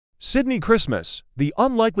Sydnie Christmas, the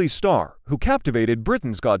unlikely star who captivated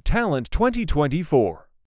Britain's Got Talent 2024.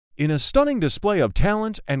 In a stunning display of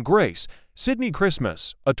talent and grace, Sydnie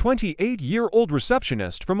Christmas, a 28-year-old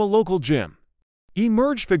receptionist from a local gym,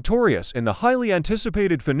 emerged victorious in the highly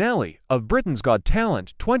anticipated finale of Britain's Got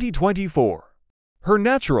Talent 2024. Her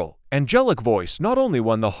natural, angelic voice not only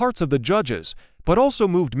won the hearts of the judges, but also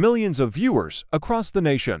moved millions of viewers across the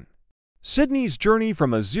nation. Sydnie's journey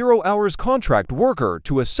from a 0-hours contract worker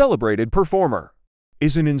to a celebrated performer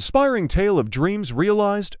is an inspiring tale of dreams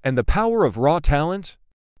realized and the power of raw talent.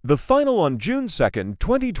 The final on June 2,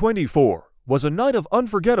 2024, was a night of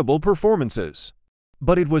unforgettable performances.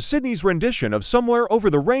 But it was Sydnie's rendition of Somewhere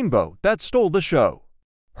Over the Rainbow that stole the show.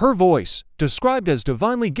 Her voice, described as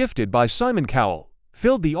divinely gifted by Simon Cowell,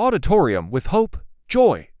 filled the auditorium with hope,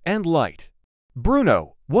 joy, and light.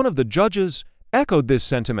 Bruno, one of the judges, echoed this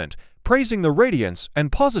sentiment, praising the radiance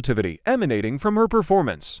and positivity emanating from her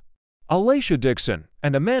performance. Alicia Dixon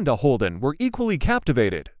and Amanda Holden were equally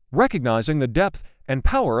captivated, recognizing the depth and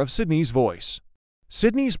power of Sydnie's voice.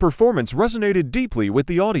 Sydnie's performance resonated deeply with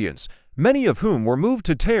the audience, many of whom were moved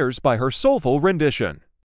to tears by her soulful rendition.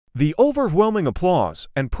 The overwhelming applause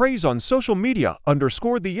and praise on social media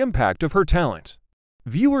underscored the impact of her talent.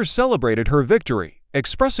 Viewers celebrated her victory,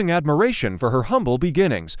 expressing admiration for her humble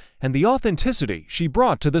beginnings and the authenticity she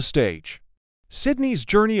brought to the stage. Sydnie's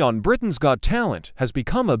journey on Britain's Got Talent has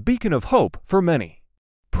become a beacon of hope for many,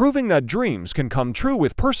 proving that dreams can come true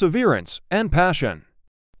with perseverance and passion.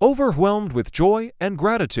 Overwhelmed with joy and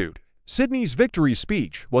gratitude, Sydnie's victory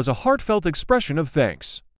speech was a heartfelt expression of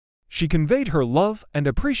thanks. She conveyed her love and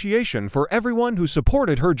appreciation for everyone who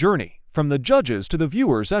supported her journey, from the judges to the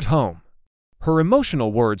viewers at home. Her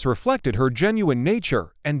emotional words reflected her genuine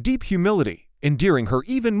nature and deep humility, endearing her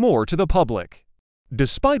even more to the public.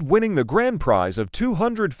 Despite winning the grand prize of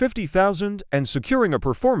 $250,000 and securing a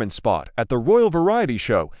performance spot at the Royal Variety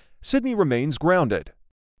Show, Sydnie remains grounded.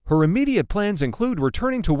 Her immediate plans include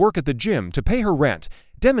returning to work at the gym to pay her rent,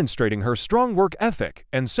 demonstrating her strong work ethic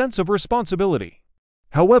and sense of responsibility.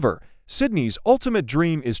 However, Sydnie's ultimate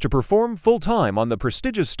dream is to perform full-time on the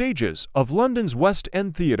prestigious stages of London's West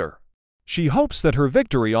End Theatre. She hopes that her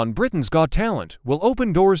victory on Britain's Got Talent will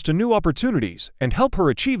open doors to new opportunities and help her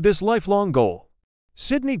achieve this lifelong goal.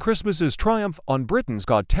 Sydnie Christmas's triumph on Britain's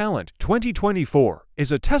Got Talent 2024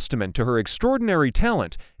 is a testament to her extraordinary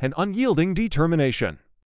talent and unyielding determination.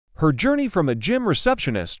 Her journey from a gym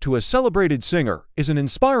receptionist to a celebrated singer is an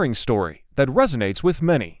inspiring story that resonates with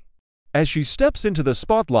many. As she steps into the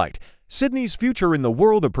spotlight, Sydnie's future in the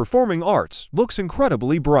world of performing arts looks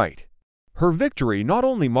incredibly bright. Her victory not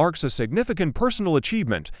only marks a significant personal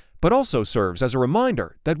achievement, but also serves as a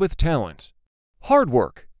reminder that with talent, hard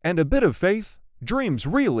work, and a bit of faith, dreams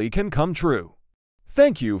really can come true.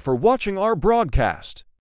 Thank you for watching our broadcast.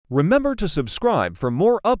 Remember to subscribe for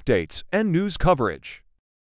more updates and news coverage.